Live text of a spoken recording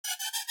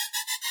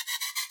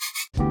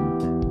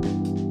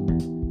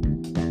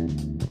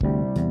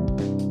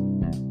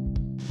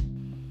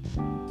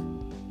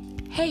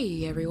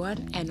Hey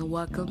everyone, and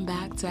welcome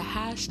back to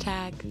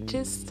hashtag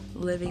Just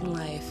Living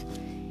Life.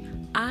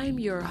 I'm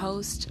your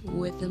host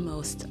with the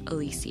most,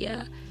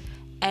 Alicia,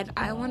 and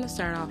I want to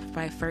start off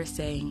by first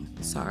saying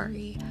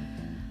sorry.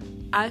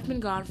 I've been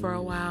gone for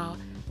a while.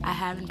 I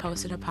haven't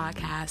posted a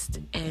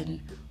podcast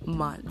in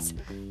months,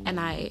 and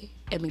I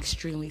am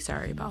extremely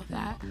sorry about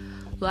that.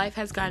 Life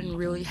has gotten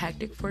really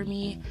hectic for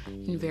me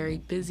and very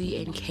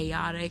busy and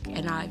chaotic,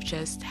 and I've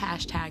just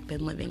hashtag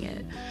been living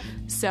it.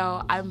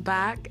 So I'm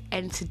back,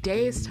 and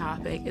today's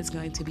topic is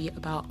going to be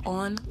about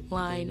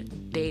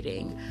online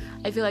dating.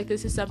 I feel like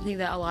this is something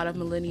that a lot of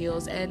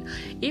millennials and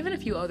even a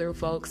few other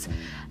folks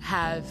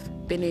have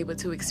been able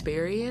to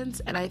experience,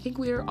 and I think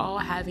we are all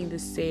having the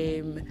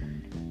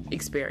same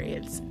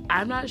experience.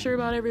 I'm not sure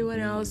about everyone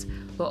else,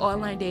 but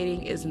online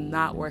dating is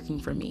not working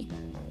for me.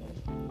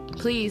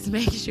 Please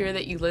make sure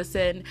that you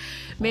listen.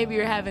 Maybe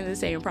you're having the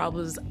same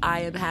problems I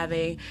am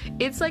having.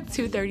 It's like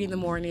 2:30 in the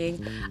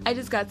morning. I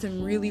just got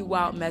some really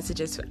wild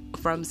messages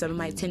from some of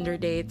my Tinder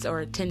dates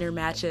or Tinder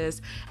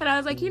matches. And I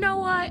was like, you know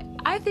what?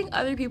 I think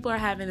other people are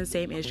having the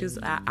same issues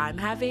that I'm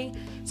having.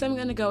 So I'm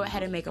going to go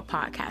ahead and make a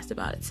podcast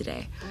about it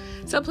today.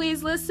 So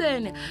please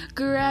listen.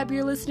 Grab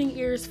your listening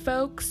ears,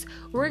 folks.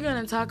 We're going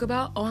to talk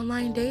about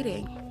online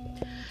dating.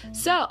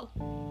 So,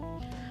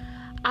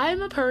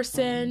 I'm a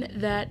person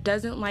that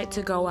doesn't like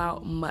to go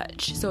out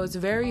much, so it's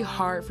very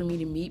hard for me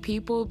to meet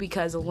people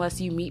because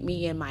unless you meet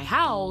me in my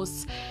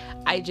house,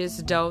 I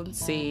just don't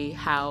see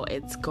how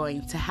it's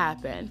going to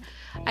happen.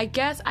 I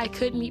guess I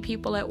could meet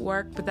people at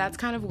work, but that's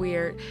kind of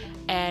weird,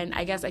 and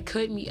I guess I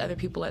could meet other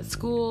people at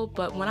school,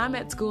 but when I'm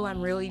at school,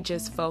 I'm really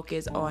just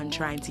focused on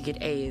trying to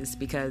get A's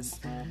because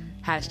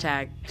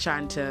hashtag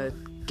trying to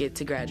get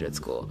to graduate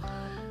school.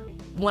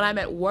 When I'm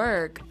at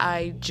work,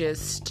 I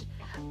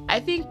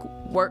think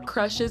work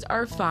crushes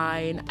are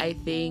fine. I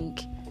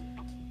think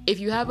if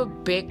you have a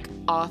big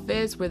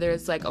office where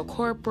there's like a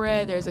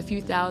corporate, there's a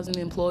few thousand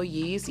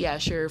employees, yeah,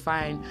 sure,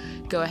 fine.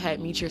 Go ahead,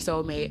 meet your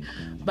soulmate.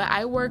 But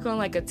I work on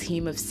like a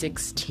team of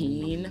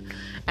 16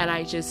 and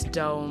I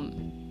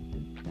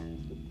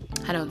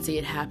don't see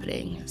it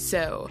happening.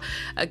 So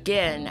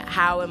again,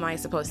 how am I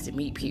supposed to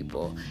meet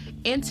people?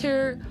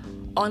 Enter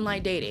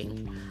online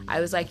dating. I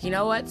was like, you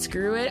know what?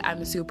 Screw it.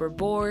 I'm super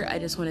bored. I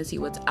just want to see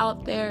what's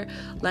out there.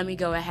 Let me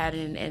go ahead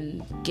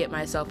and get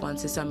myself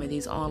onto some of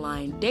these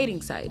online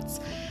dating sites.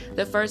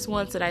 The first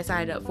ones that I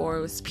signed up for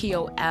was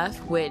POF,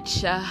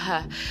 which,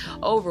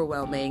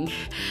 overwhelming.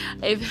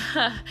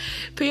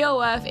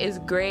 POF is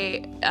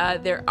great.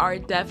 There are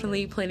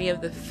definitely plenty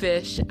of the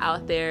fish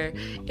out there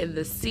in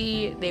the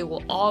sea. They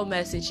will all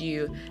message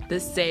you the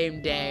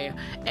same day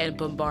and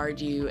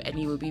bombard you, and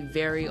you will be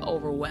very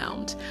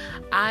overwhelmed.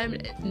 I'm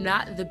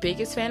not the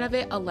biggest fan of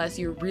it unless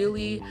you're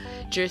really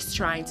just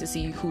trying to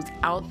see who's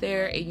out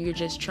there and you're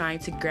just trying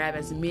to grab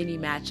as many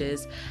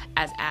matches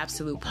as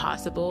absolute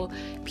possible.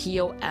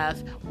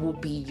 POF will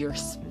be your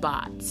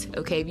spot.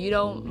 Okay, if you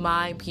don't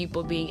mind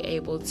people being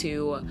able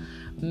to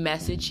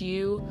message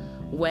you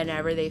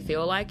whenever they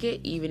feel like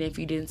it, even if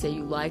you didn't say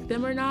you like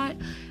them or not,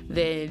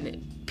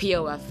 then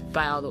POF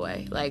by all the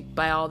way, like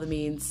by all the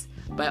means,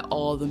 by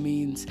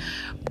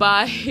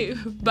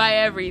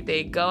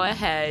everything, go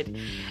ahead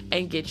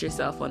and get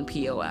yourself on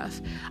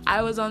POF.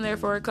 I was on there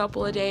for a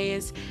couple of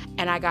days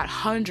and I got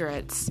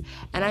hundreds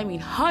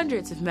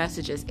of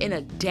messages in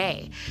a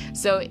day.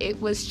 So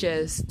it was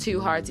just too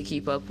hard to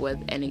keep up with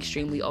and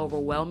extremely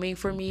overwhelming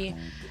for me,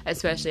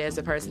 especially as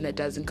a person that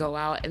doesn't go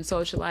out and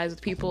socialize with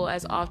people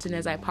as often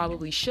as I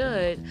probably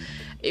should.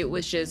 It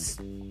was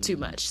just too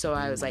much. So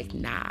I was like,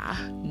 nah,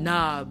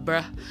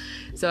 bruh.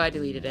 So I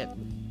deleted it.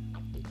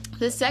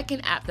 The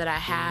second app that I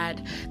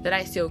had, that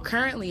I still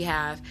currently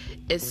have,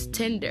 is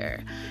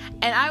Tinder.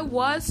 And I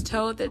was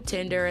told that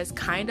Tinder is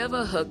kind of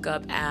a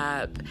hookup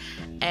app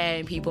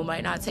and people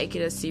might not take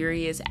it as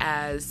serious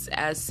as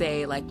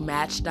say like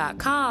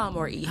Match.com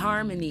or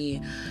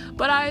eHarmony,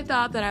 but I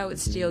thought that I would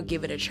still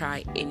give it a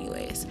try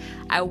anyways.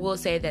 I will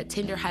say that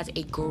Tinder has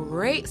a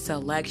great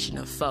selection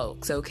of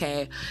folks,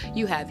 okay?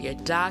 You have your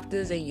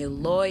doctors and your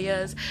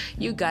lawyers,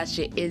 you got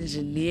your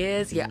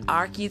engineers, your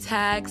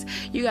architects,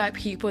 you got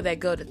people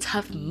that go to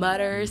Tough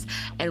Mudders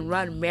and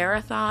run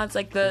marathons.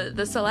 Like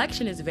the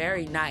selection is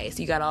very nice.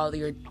 You got all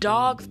your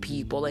dog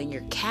people and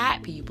your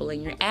cat people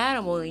and your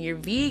animal and your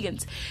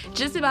vegans.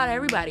 Just about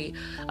everybody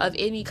of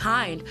any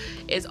kind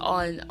is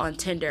on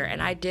Tinder,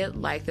 and I did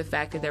like the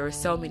fact that there were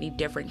so many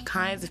different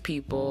kinds of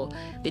people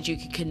that you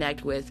could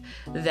connect with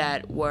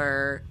that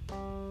were,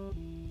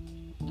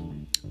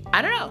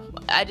 I don't know,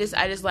 I just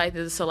like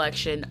the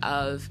selection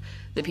of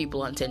the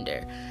people on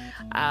Tinder.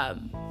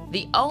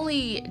 The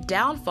only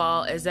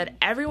downfall is that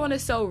everyone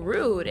is so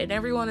rude and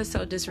everyone is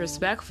so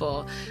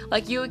disrespectful.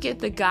 Like, you would get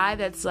the guy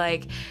that's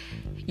like,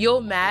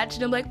 you'll match,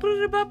 and I'm like, blah,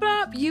 blah, blah,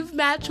 blah, you've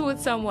matched with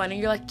someone, and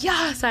you're like,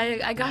 yes,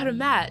 I got a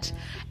match.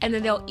 And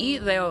then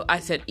I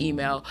said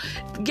email.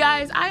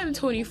 Guys, I am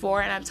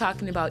 24 and I'm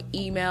talking about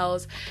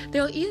emails.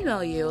 They'll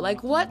email you.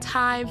 Like, what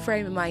time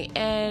frame am I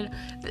in?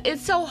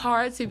 It's so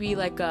hard to be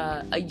like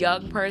a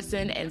young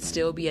person and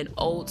still be an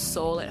old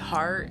soul at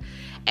heart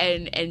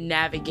and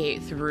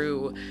navigate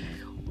through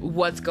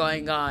what's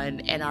going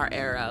on in our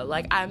era.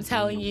 Like, I'm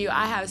telling you,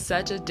 I have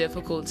such a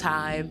difficult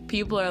time.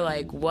 People are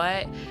like,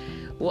 what?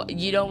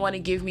 You don't want to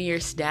give me your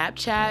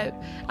Snapchat?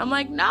 I'm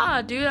like,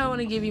 nah, dude, I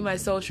want to give you my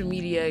social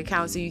media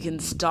account so you can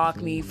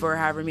stalk me for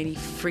however many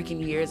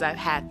freaking years I've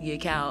had the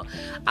account.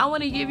 I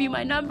want to give you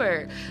my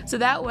number so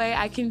that way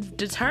I can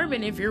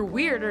determine if you're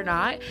weird or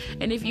not,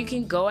 and if you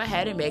can go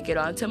ahead and make it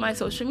onto my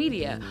social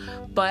media.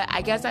 But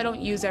I guess I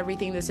don't use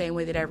everything the same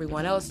way that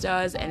everyone else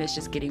does, and it's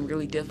just getting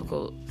really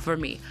difficult for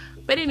me.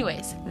 But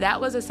anyways, that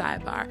was a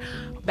sidebar.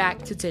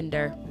 Back to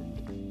Tinder.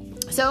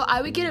 So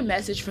I would get a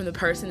message from the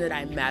person that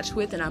I matched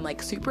with, and I'm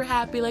like super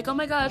happy, like, oh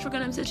my gosh, we're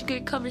gonna have such a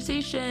good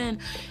conversation,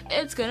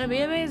 it's gonna be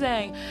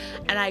amazing.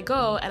 And I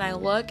go and I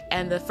look,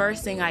 and the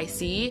first thing I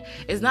see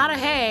is not a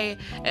hey,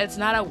 it's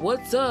not a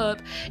what's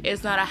up,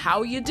 it's not a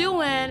how you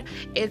doing,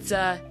 it's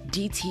a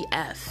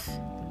DTF ?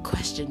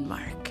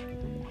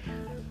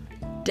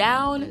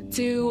 Down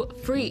to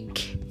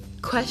freak ?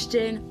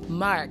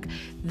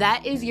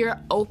 That is your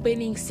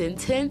opening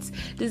sentence.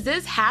 Does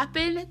this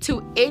happen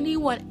to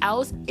anyone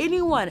else?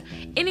 Anyone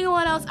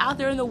else out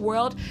there in the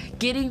world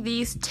getting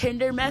these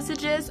Tinder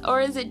messages?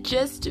 Or is it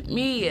just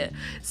me?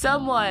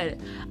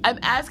 Someone, I'm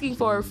asking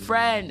for a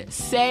friend.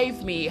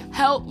 Save me.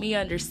 Help me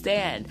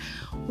understand.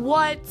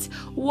 What?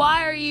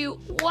 Why are you?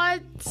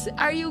 What?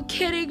 Are you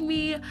kidding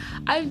me?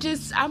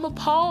 I'm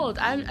appalled.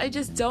 I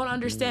just don't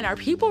understand. Are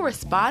people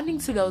responding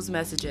to those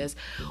messages?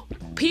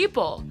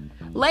 People.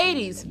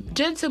 Ladies,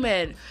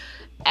 gentlemen,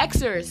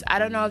 Xers, I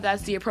don't know if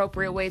that's the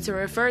appropriate way to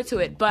refer to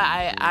it, but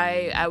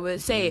I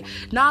would say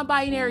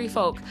non-binary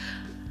folk.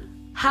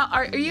 How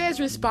are you guys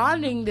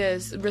responding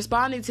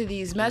to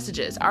these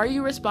messages? Are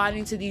you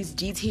responding to these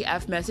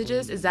DTF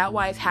messages? Is that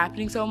why it's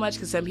happening so much?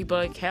 Because some people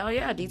are like, hell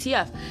yeah,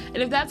 DTF. And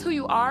if that's who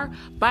you are,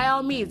 by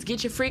all means,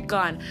 get your freak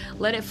on.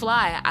 Let it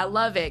fly. I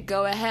love it.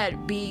 Go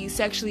ahead. Be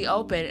sexually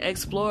open.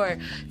 Explore.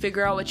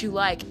 Figure out what you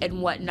like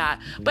and whatnot.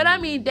 But I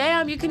mean,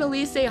 damn, you can at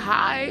least say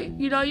hi.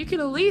 You know, you can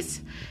at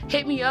least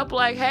hit me up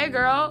like, hey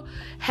girl,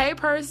 hey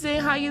person,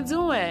 how you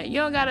doing?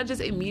 You don't gotta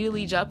just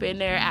immediately jump in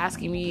there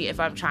asking me if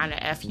I'm trying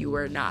to F you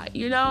or not.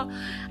 You know,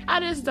 I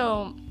just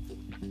don't.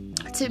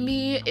 To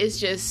me,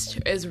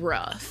 it's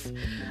rough.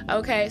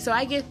 Okay, so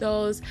I get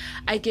those.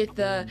 I get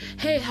the,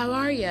 hey, how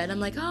are you? And I'm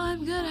like, oh,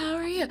 I'm good. How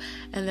are you?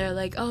 And they're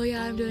like, oh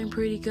yeah, I'm doing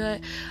pretty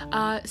good.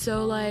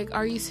 So like,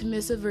 are you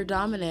submissive or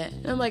dominant?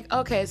 And I'm like,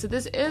 okay, so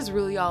this is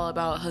really all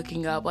about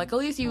hooking up. Like, at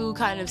least you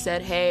kind of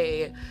said,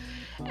 hey,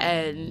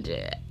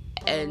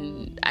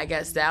 and I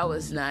guess that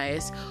was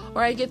nice.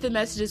 Or I get the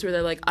messages where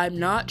they're like, I'm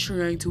not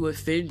trying to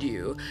offend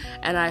you,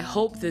 and I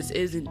hope this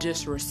isn't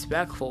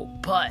disrespectful,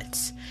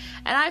 but...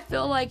 And I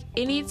feel like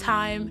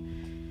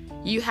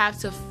anytime you have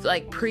to,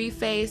 like,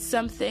 preface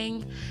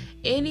something,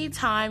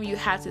 anytime you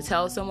have to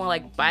tell someone,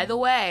 like, by the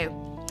way,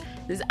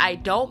 I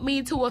don't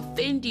mean to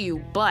offend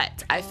you,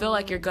 but I feel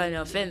like you're going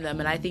to offend them,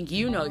 and I think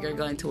you know you're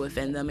going to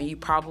offend them, and you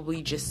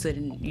probably just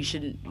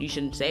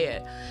shouldn't say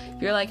it.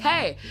 If you're like,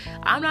 hey,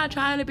 I'm not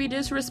trying to be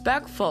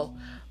disrespectful,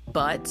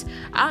 but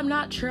I'm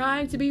not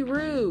trying to be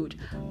rude,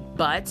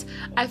 but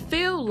I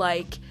feel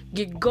like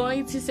you're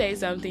going to say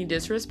something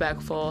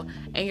disrespectful,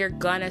 and you're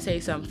gonna say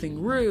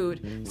something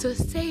rude, so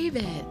save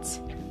it.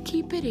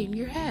 Keep it in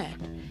your head.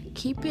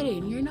 Keep it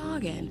in your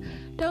noggin.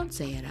 Don't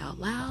say it out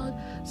loud.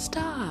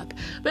 Stop.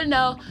 But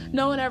no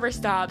one ever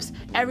stops.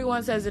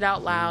 Everyone says it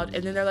out loud,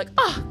 and then they're like,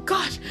 oh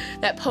gosh,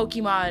 that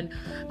Pokemon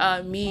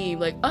meme,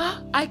 like,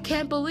 oh, I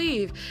can't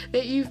believe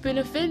that you've been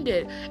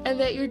offended, and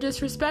that you're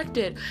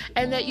disrespected,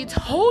 and that you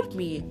told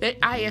me that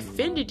I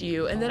offended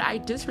you, and that I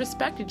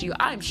disrespected you.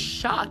 I'm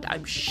shocked.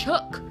 I'm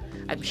shook.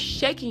 I'm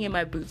shaking in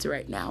my boots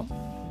right now.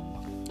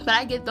 But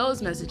I get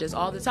those messages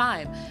all the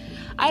time.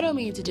 I don't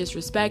mean to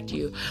disrespect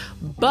you,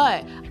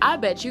 but I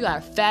bet you got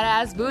a fat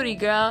ass booty,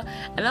 girl.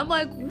 And I'm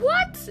like,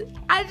 what?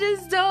 I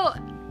just don't.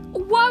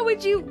 Why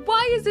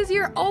is this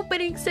your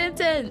opening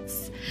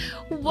sentence?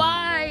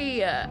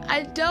 Why?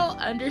 I don't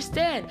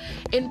understand.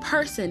 In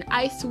person,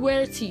 I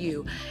swear to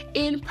you,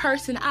 in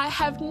person, I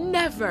have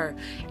never,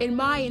 in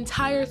my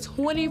entire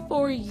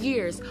 24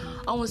 years,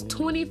 almost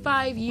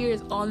 25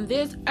 years on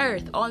this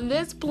earth, on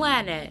this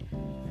planet,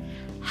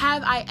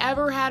 have I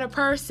ever had a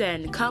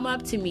person come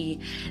up to me,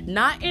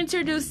 not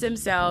introduce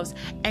themselves,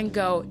 and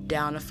go,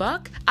 down the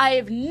fuck? I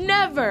have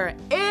never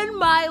in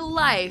my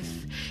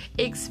life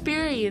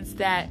experienced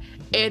that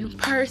in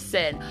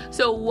person.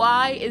 So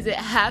why is it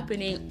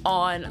happening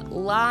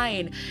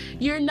online?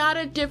 You're not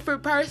a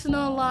different person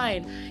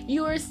online.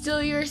 You are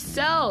still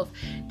yourself.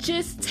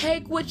 Just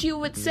take what you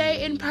would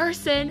say in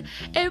person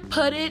and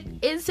put it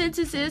in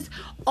sentences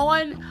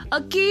on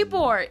a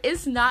keyboard.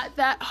 It's not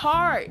that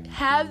hard.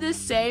 Have the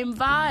same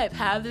vibe.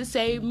 Have the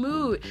same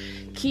mood.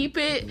 Keep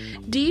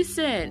it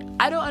decent.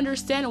 I don't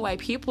understand why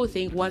people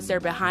think once they're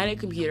behind a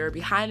computer,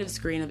 behind a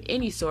screen of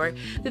any sort,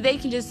 that they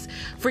can just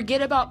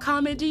forget about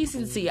common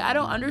decency. I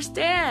don't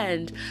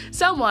understand.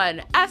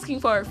 Someone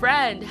asking for a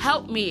friend,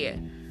 help me.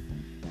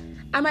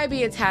 I might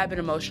be a tad bit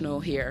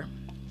emotional here,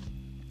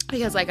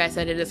 because like I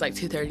said, it is like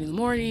 2:30 in the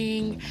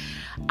morning.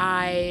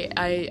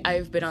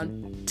 I've been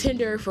on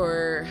Tinder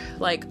for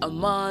like a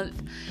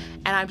month,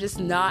 and I'm just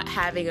not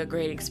having a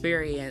great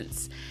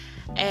experience.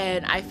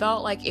 And I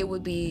felt like it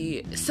would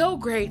be so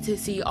great to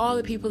see all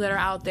the people that are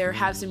out there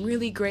have some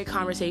really great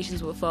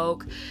conversations with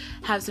folk,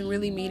 have some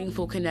really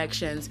meaningful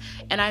connections.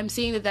 And I'm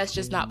seeing that that's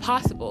just not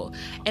possible.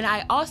 And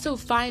I also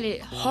find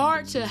it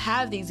hard to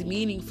have these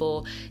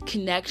meaningful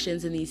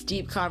connections and these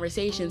deep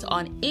conversations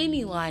on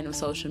any line of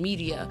social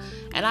media.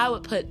 And I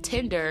would put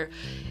Tinder,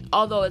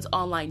 although it's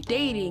online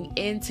dating,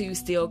 into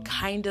still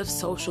kind of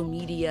social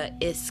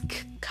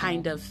media-esque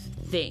kind of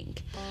thing.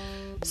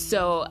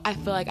 So I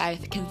feel like I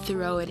can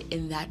throw it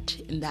in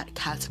that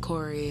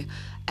category,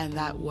 and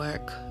that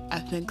work. I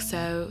think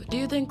so. Do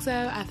you think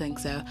so? I think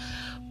so.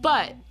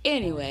 But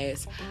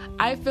anyways,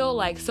 I feel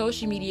like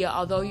social media,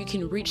 although you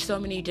can reach so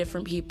many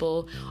different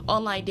people,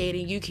 online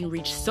dating, you can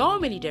reach so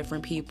many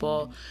different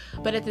people,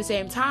 but at the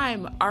same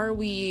time, I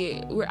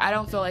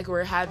don't feel like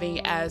we're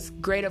having as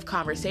great of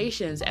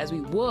conversations as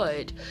we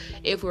would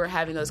if we were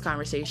having those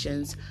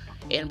conversations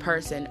in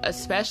person,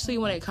 especially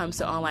when it comes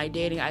to online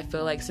dating. I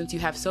feel like since you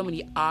have so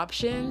many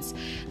options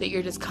that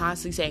you're just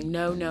constantly saying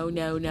no,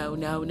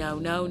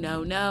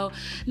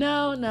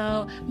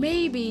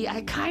 maybe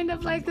I kind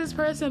of like this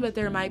person, but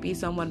there might be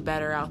someone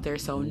better out there,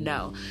 so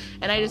no.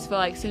 And I just feel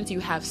like since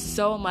you have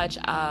so much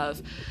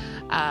of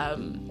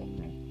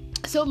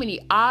so many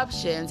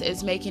options,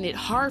 it's making it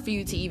hard for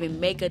you to even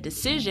make a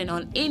decision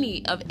on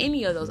any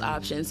of those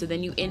options. So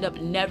then you end up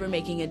never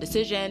making a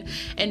decision,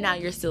 and now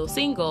you're still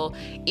single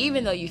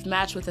even though you've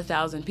matched with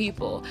 1,000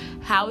 people.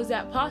 How is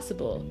that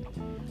possible?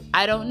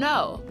 I don't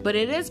know, but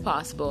it is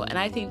possible, and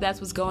I think that's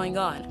what's going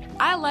on.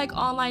 I like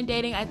online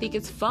dating. I think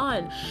it's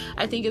fun.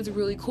 I think it's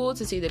really cool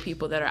to see the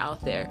people that are out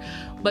there,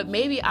 but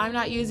maybe I'm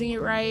not using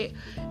it right.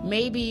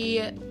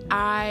 Maybe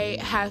I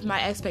have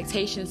my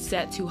expectations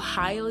set too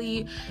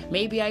highly.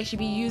 Maybe I should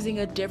be using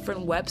a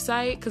different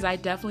website, because I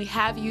definitely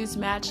have used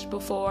Matched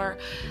before.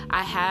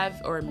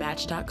 Or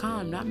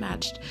Match.com, not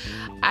Matched.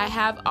 I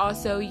have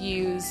also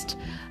used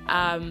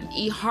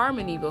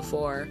eHarmony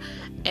before,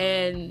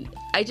 and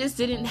I just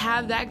didn't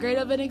have that great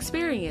of an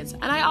experience.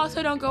 And I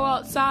also don't go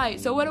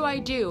outside. So what do I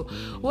do?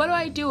 What do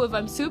I do if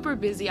I'm super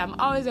busy? I'm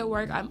always at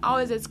work, I'm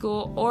always at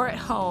school or at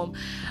home.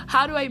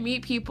 How do I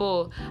meet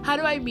people? How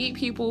do I meet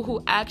people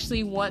who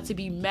actually want to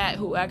be met,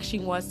 who actually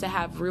wants to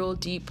have real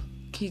deep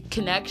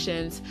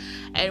connections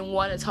and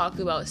want to talk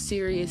about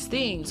serious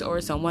things,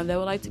 or someone that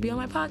would like to be on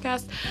my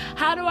podcast?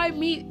 How do I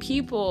meet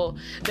people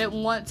that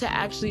want to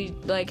actually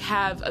like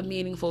have a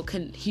meaningful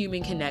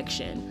human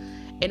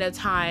connection in a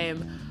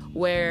time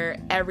where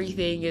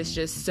everything is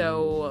just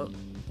so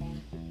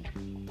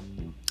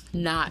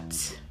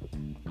not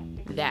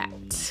that?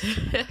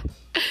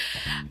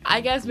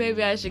 I guess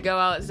maybe I should go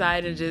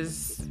outside and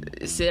just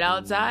sit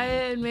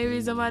outside and maybe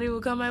somebody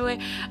will come my way.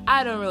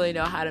 I don't really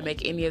know how to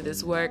make any of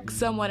this work.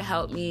 Someone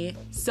help me.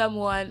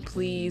 Someone,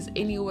 please,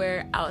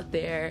 anywhere out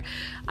there.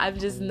 I'm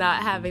just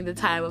not having the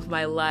time of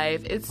my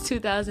life. It's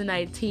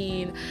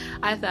 2019.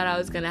 I thought I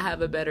was going to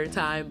have a better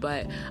time,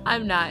 but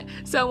I'm not.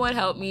 Someone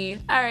help me.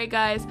 All right,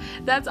 guys,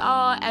 that's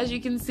all. As you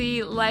can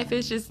see, life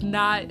is just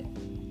not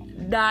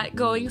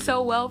going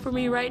so well for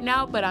me right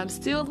now, but I'm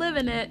still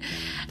living it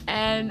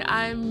and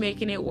I'm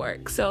making it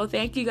work. So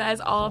thank you guys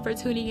all for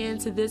tuning in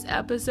to this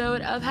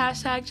episode of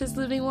Hashtag Just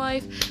Living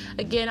Life.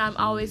 Again, I'm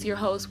always your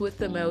host with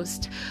the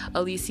most,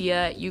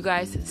 Alicia. You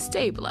guys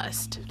stay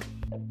blessed.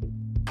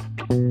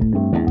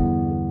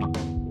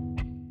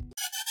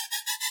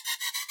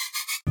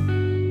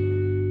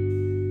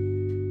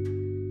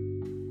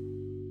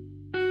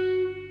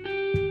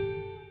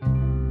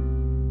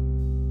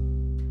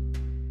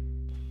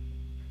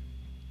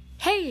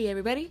 Hey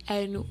everybody,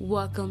 and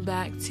welcome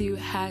back to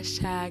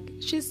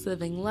Hashtag Just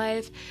Living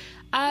Life.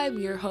 I'm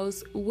your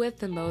host with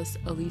the most,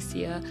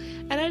 Alicia,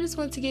 and I just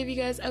want to give you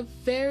guys a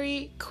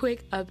very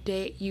quick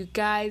update. You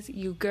guys,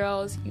 you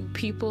girls, you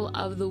people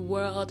of the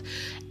world,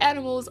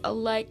 animals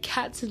alike,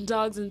 cats and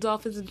dogs and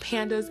dolphins and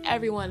pandas,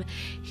 everyone,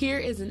 here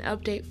is an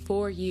update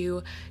for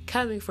you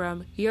coming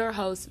from your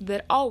host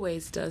that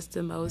always does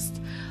the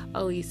most,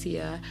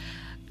 Alicia.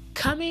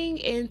 Coming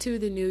into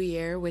the new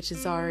year, which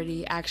is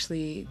already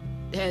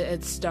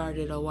it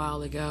started a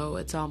while ago.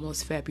 It's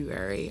almost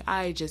February.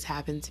 I just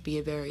happen to be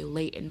a very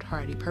late and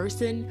tardy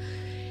person.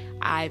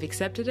 I've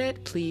accepted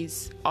it.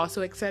 Please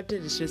also accept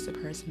it. It's just the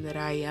person that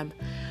I am.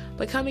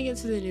 But coming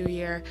into the new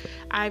year,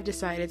 I've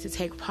decided to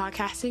take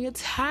podcasting a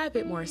tad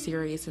bit more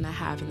serious than I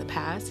have in the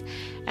past,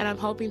 and I'm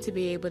hoping to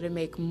be able to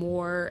make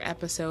more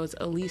episodes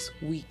at least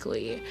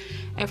weekly.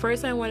 At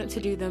first, I wanted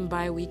to do them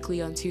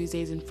bi-weekly on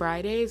Tuesdays and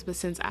Fridays, but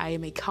since I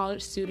am a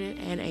college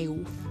student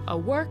and a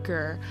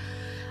worker,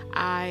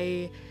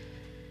 I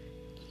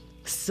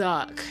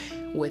suck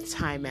with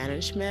time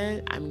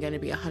management. I'm going to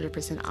be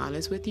 100%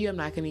 honest with you. I'm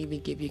not going to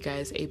even give you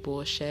guys a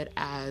bullshit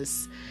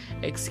as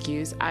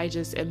excuse. I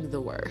just am the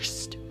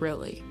worst,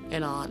 really,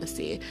 in all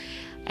honesty.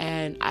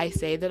 And I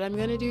say that I'm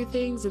going to do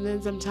things, and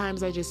then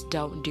sometimes I just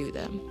don't do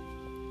them.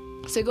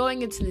 So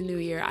going into the new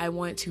year, I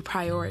want to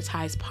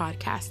prioritize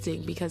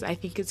podcasting because I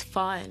think it's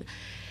fun.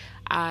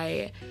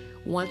 I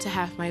want to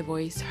have my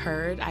voice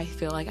heard. I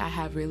feel like I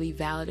have really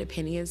valid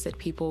opinions that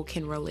people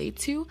can relate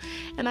to,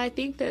 and I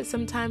think that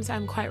sometimes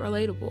I'm quite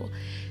relatable.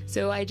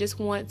 So I just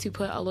want to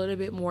put a little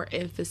bit more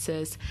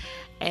emphasis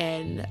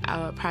and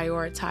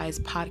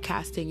prioritize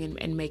podcasting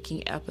and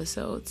making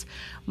episodes.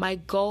 My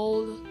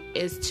goal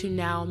is to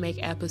now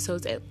make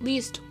episodes at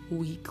least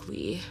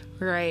weekly,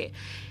 right?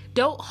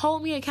 Don't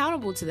hold me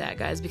accountable to that,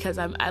 guys, because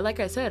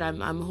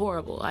I'm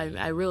horrible.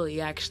 I really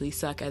actually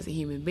suck as a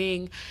human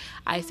being.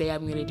 I say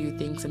I'm going to do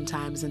things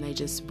sometimes and I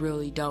just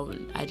really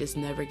don't. I just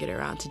never get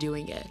around to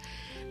doing it.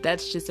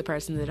 That's just the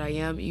person that I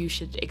am. You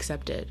should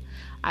accept it.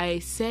 I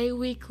say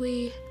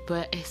weekly,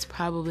 but it's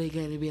probably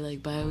going to be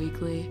like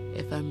bi-weekly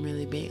if I'm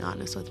really being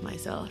honest with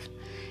myself.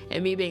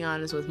 And me being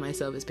honest with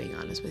myself is being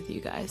honest with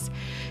you guys.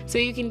 So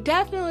you can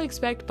definitely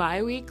expect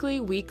bi-weekly,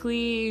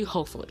 weekly,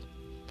 hopefully.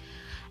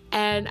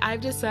 And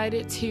I've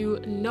decided to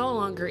no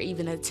longer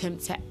even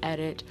attempt to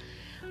edit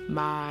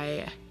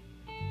my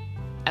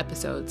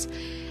episodes.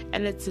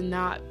 And it's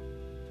not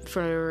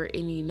for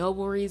any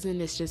noble reason.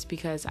 It's just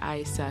because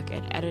I suck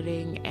at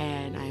editing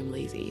and I'm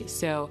lazy.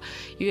 So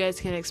you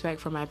guys can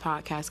expect from my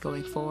podcast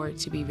going forward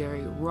to be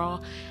very raw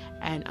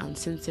and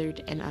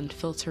uncensored and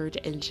unfiltered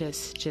and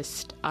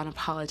just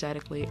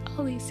unapologetically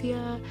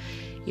Alicia,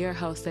 your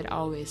host that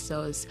always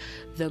knows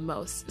the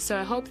most. So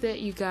I hope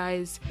that you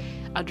guys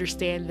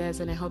understand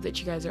this, and I hope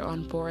that you guys are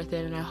on board with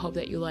it, and I hope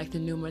that you like the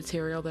new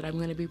material that I'm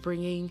going to be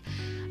bringing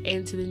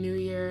into the new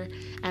year,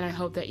 and I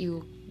hope that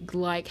you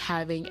like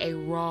having a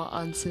raw,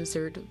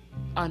 uncensored,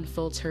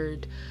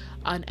 unfiltered,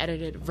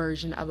 unedited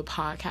version of a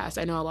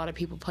podcast. I know a lot of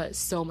people put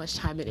so much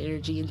time and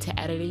energy into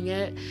editing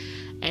it,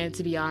 and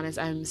to be honest,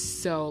 I'm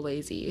so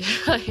lazy.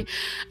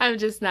 I'm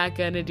just not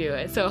gonna do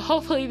it. So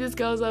hopefully this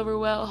goes over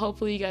well.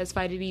 Hopefully you guys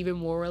find it even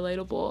more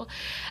relatable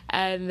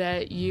and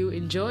that you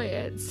enjoy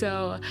it.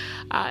 So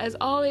as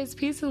always,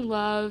 peace and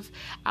love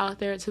out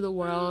there to the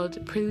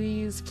world.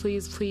 Please,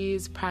 please,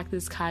 please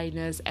practice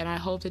kindness, and I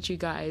hope that you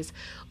guys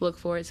look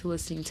forward to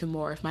listening to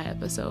more of my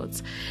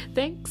episodes.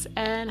 Thanks,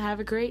 and have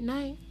a great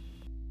night.